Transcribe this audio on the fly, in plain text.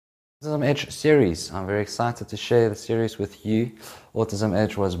Autism Edge series. I'm very excited to share the series with you. Autism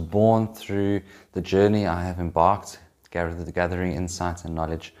Edge was born through the journey I have embarked, gathering insights and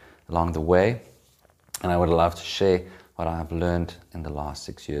knowledge along the way. And I would love to share what I have learned in the last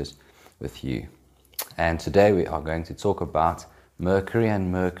 6 years with you. And today we are going to talk about mercury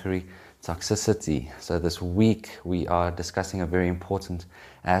and mercury toxicity. So this week we are discussing a very important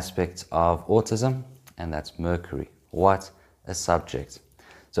aspect of autism, and that's mercury. What a subject.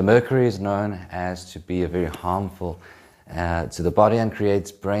 So mercury is known as to be a very harmful to the body and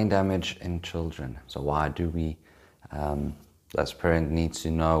creates brain damage in children. So why do we, as parents, need to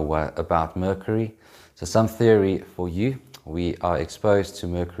know about mercury? So some theory for you. We are exposed to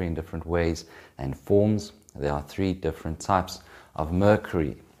mercury in different ways and forms. There are 3 different types of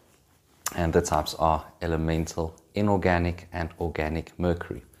mercury. And the types are elemental, inorganic, and organic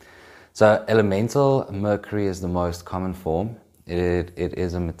mercury. So elemental mercury is the most common form. It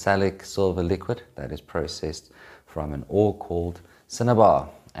is a metallic silver liquid that is processed from an ore called cinnabar,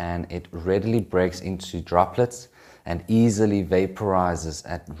 and it readily breaks into droplets and easily vaporizes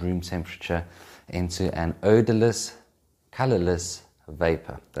at room temperature into an odorless, colorless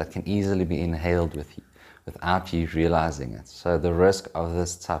vapor that can easily be inhaled without you realizing it. So the risk of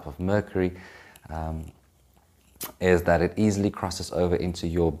this type of mercury is that it easily crosses over into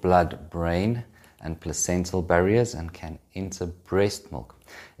your blood-brain and placental barriers and can enter breast milk.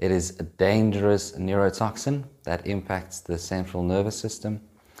 It is a dangerous neurotoxin that impacts the central nervous system,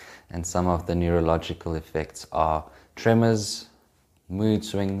 and some of the neurological effects are tremors, mood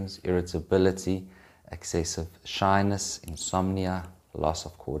swings, irritability, excessive shyness, insomnia, loss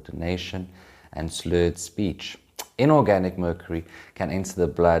of coordination, and slurred speech. Inorganic mercury can enter the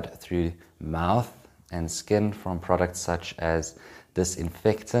blood through mouth and skin from products such as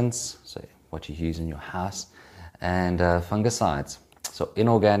disinfectants, so what you use in your house, and fungicides. So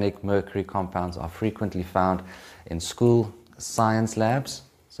inorganic mercury compounds are frequently found in school science labs,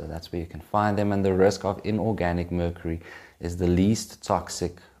 so that's where you can find them, and the risk of inorganic mercury is the least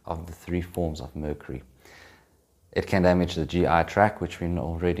toxic of the 3 forms of mercury. It can damage the GI tract, which we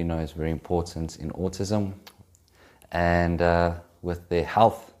already know is very important in autism, and with their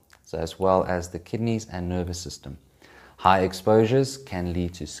health, so as well as the kidneys and nervous system. High exposures can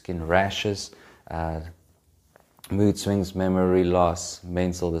lead to skin rashes, mood swings, memory loss,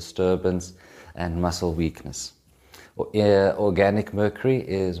 mental disturbance, and muscle weakness. Organic mercury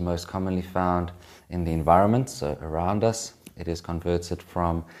is most commonly found in the environment, so around us. It is converted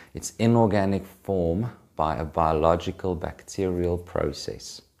from its inorganic form by a biological bacterial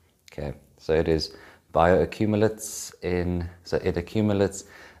process. Okay, so it is bioaccumulates in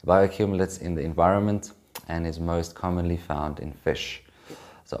the environment and is most commonly found in fish.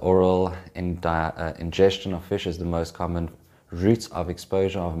 So oral ingestion of fish is the most common route of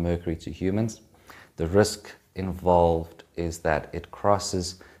exposure of mercury to humans. The risk involved is that it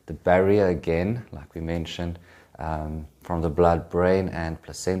crosses the barrier again, like we mentioned, from the blood-brain and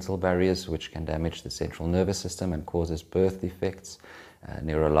placental barriers, which can damage the central nervous system and causes birth defects,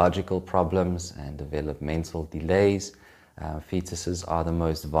 neurological problems, and developmental delays. Fetuses are the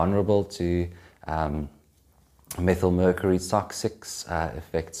most vulnerable to methylmercury toxics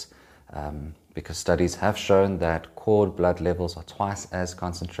effects because studies have shown that cord blood levels are twice as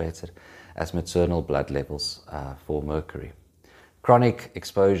concentrated as maternal blood levels for mercury. Chronic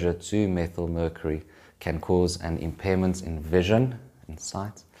exposure to methylmercury can cause an impairment in vision, in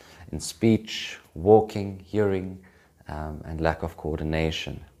sight, in speech, walking, hearing, and lack of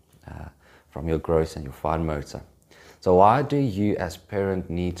coordination from your gross and your fine motor. So why do you as parent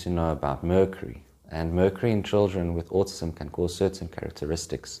need to know about mercury? And mercury in children with autism can cause certain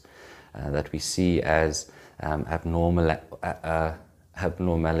characteristics that we see as abnormalities.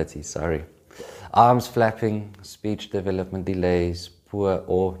 Arms flapping, speech development delays, poor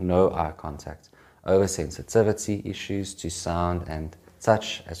or no eye contact, oversensitivity, issues to sound and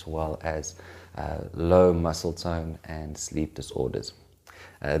touch, as well as low muscle tone and sleep disorders.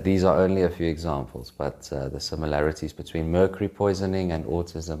 These are only a few examples, but the similarities between mercury poisoning and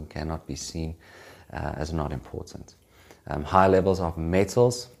autism cannot be seen as not important. High levels of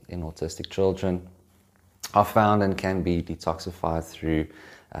metals in autistic children are found and can be detoxified through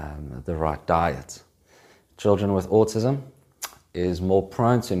the right diet. Children with autism is more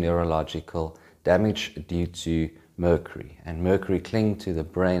prone to neurological damage due to mercury, and mercury clings to the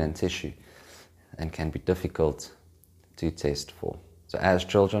brain and tissue and can be difficult to test for. So as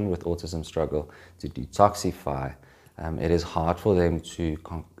children with autism struggle to detoxify, it is hard for them to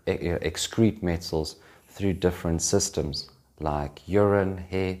excrete metals through different systems like urine,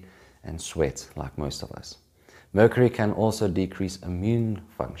 hair, and sweat, like most of us. Mercury can also decrease immune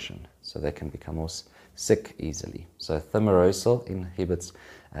function, so they can become more sick easily. So thimerosal inhibits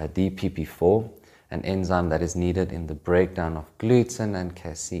DPP4, an enzyme that is needed in the breakdown of gluten and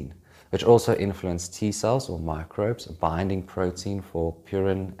casein, which also influence T cells or microbes, a binding protein for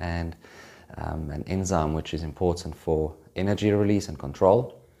purine and an enzyme which is important for energy release and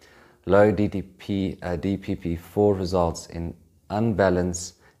control. Low DPP4 results in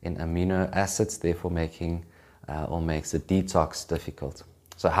unbalance in amino acids, therefore makes a detox difficult.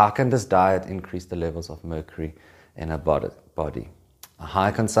 So how can this diet increase the levels of mercury in a body? A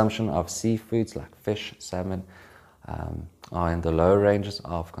high consumption of seafoods like fish, salmon are in the low ranges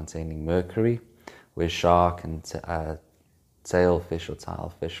of containing mercury, where shark and tailfish or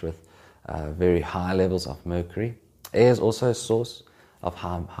tilefish with very high levels of mercury. Air is also a source of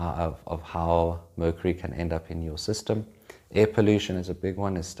how mercury can end up in your system. Air pollution is a big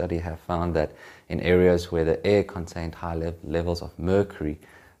one. A study have found that in areas where the air contained high levels of mercury,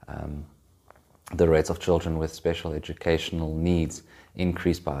 the rates of children with special educational needs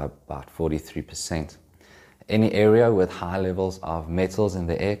increased by about 43%. Any area with high levels of metals in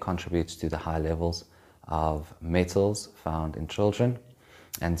the air contributes to the high levels of metals found in children,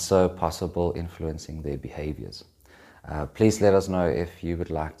 and so possible influencing their behaviors. Please let us know if you would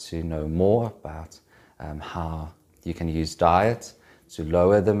like to know more about how you can use diet to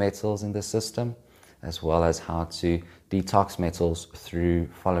lower the metals in the system, as well as how to detox metals through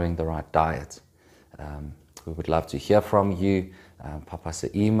following the right diet. We would love to hear from you. Pop us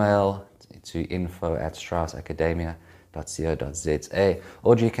an email to info@straussacademia.co.za,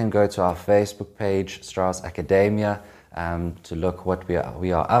 or you can go to our Facebook page, Strauss Academia, to look what we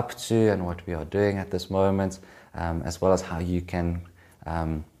are up to and what we are doing at this moment, as well as how you can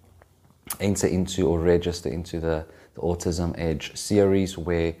enter into or register into the Autism Edge series,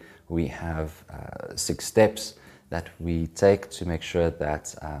 where we have 6 steps that we take to make sure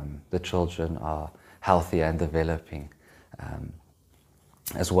that the children are healthy and developing,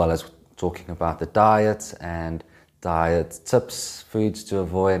 as well as talking about the diet and diet tips, foods to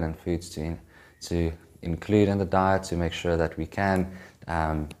avoid and foods to include in the diet, to make sure that we can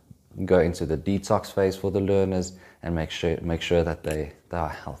go into the detox phase for the learners and make sure that they are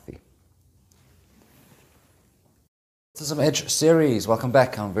healthy. Autism Edge series, welcome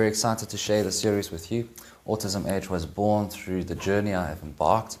back. I'm very excited to share the series with you. Autism Edge was born through the journey I have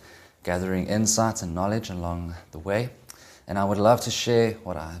embarked, gathering insights and knowledge along the way, and I would love to share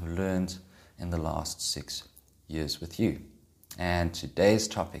what I have learned in the last 6 years with you. And today's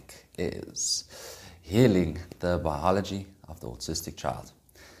topic is healing the biology of the autistic child.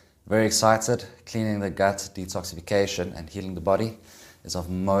 Very excited. Cleaning the gut, detoxification, and healing the body is of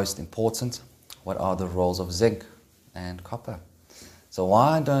most important. What are the roles of zinc and copper? So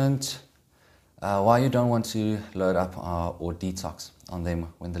why you don't want to load up or detox on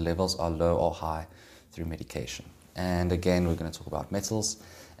them when the levels are low or high through medication. And again, we're going to talk about metals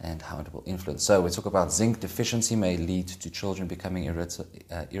and how it will influence. So we talk about zinc deficiency may lead to children becoming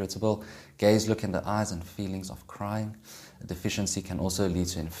irritable, gaze, look in the eyes, and feelings of crying. A deficiency can also lead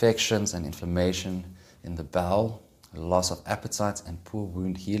to infections and inflammation in the bowel, loss of appetite, and poor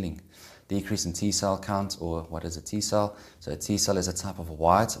wound healing. Decrease in T cell count, or what is a T cell? So a T cell is a type of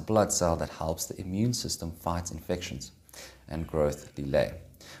white blood cell that helps the immune system fight infections and growth delay.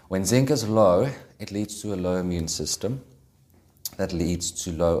 When zinc is low, it leads to a low immune system. That leads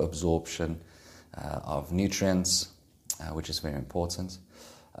to low absorption of nutrients, which is very important.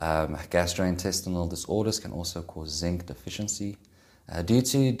 Gastrointestinal disorders can also cause zinc deficiency. Due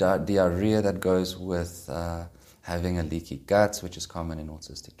to diarrhea that goes with having a leaky gut, which is common in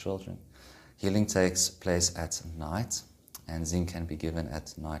autistic children. Healing takes place at night, and zinc can be given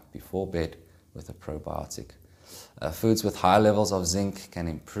at night before bed with a probiotic. Foods with high levels of zinc can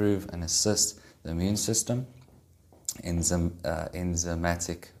improve and assist the immune system,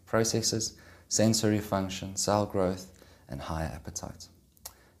 enzymatic processes, sensory function, cell growth, and higher appetite.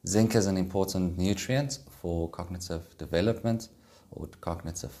 Zinc is an important nutrient for cognitive development or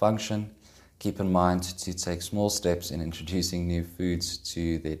cognitive function. Keep in mind to take small steps in introducing new foods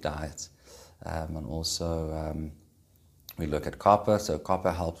to their diet. And also we look at copper. So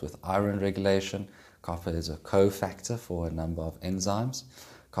copper helps with iron regulation. Copper is a cofactor for a number of enzymes.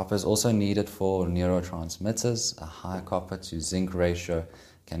 Copper is also needed for neurotransmitters. A high copper to zinc ratio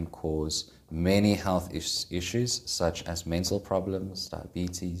can cause many health issues such as mental problems,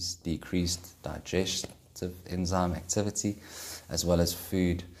 diabetes, decreased digestive enzyme activity, as well as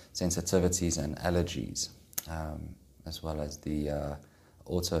food sensitivities and allergies, as well as the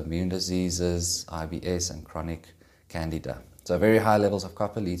autoimmune diseases, IBS, and chronic candida. So very high levels of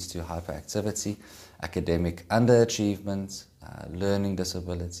copper leads to hyperactivity, academic underachievement, learning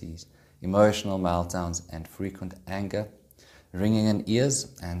disabilities, emotional meltdowns and frequent anger, ringing in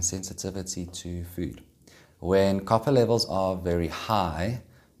ears and sensitivity to food. When copper levels are very high,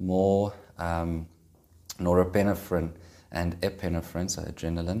 more norepinephrine and epinephrine, so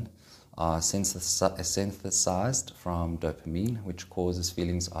adrenaline, are synthesized from dopamine, which causes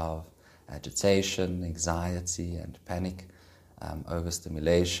feelings of agitation, anxiety, and panic,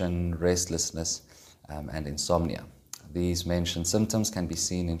 overstimulation, restlessness, and insomnia. These mentioned symptoms can be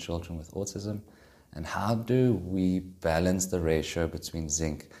seen in children with autism. And how do we balance the ratio between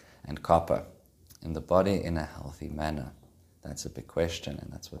zinc and copper in the body in a healthy manner? That's a big question,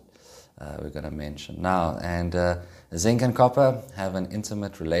 and that's what we're going to mention now. And zinc and copper have an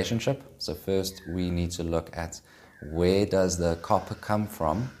intimate relationship. So first we need to look at where does the copper come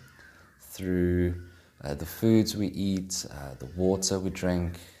from through the foods we eat, the water we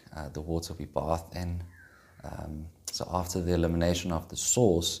drink, the water we bath in. So after the elimination of the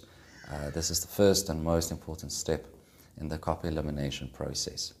source, this is the first and most important step in the copper elimination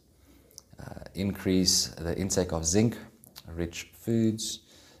process. Increase the intake of zinc-rich foods.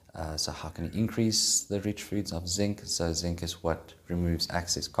 So how can you increase the rich foods of zinc? So zinc is what removes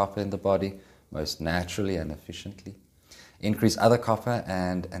excess copper in the body most naturally and efficiently. Increase other copper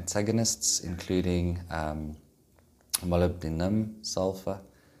and antagonists, including molybdenum, sulfur,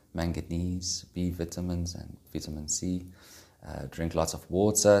 manganese, B vitamins, and vitamin C. Drink lots of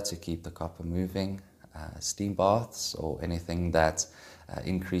water to keep the copper moving. Steam baths or anything that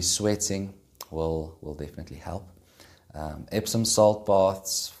increase sweating will definitely help. Epsom salt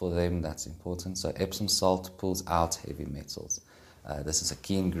baths, for them that's important. So Epsom salt pulls out heavy metals. This is a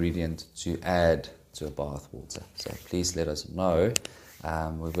key ingredient to add to a bath water. So please let us know.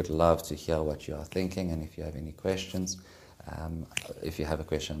 We would love to hear what you are thinking, and if you have any questions. If you have a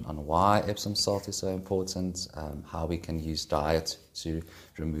question on why Epsom salt is so important, how we can use diet to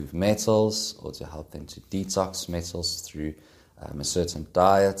remove metals or to help them to detox metals through a certain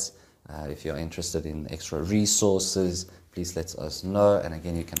diet. If you're interested in extra resources, please let us know. And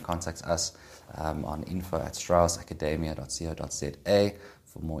again, you can contact us on info@straussacademia.co.za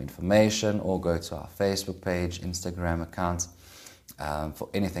for more information, or go to our Facebook page, Instagram account. For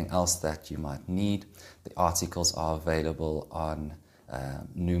anything else that you might need. The articles are available on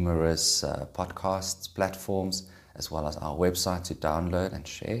numerous podcast platforms, as well as our website to download and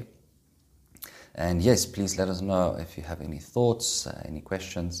share. And yes, please let us know if you have any thoughts, any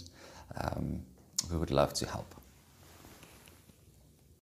questions. We would love to help.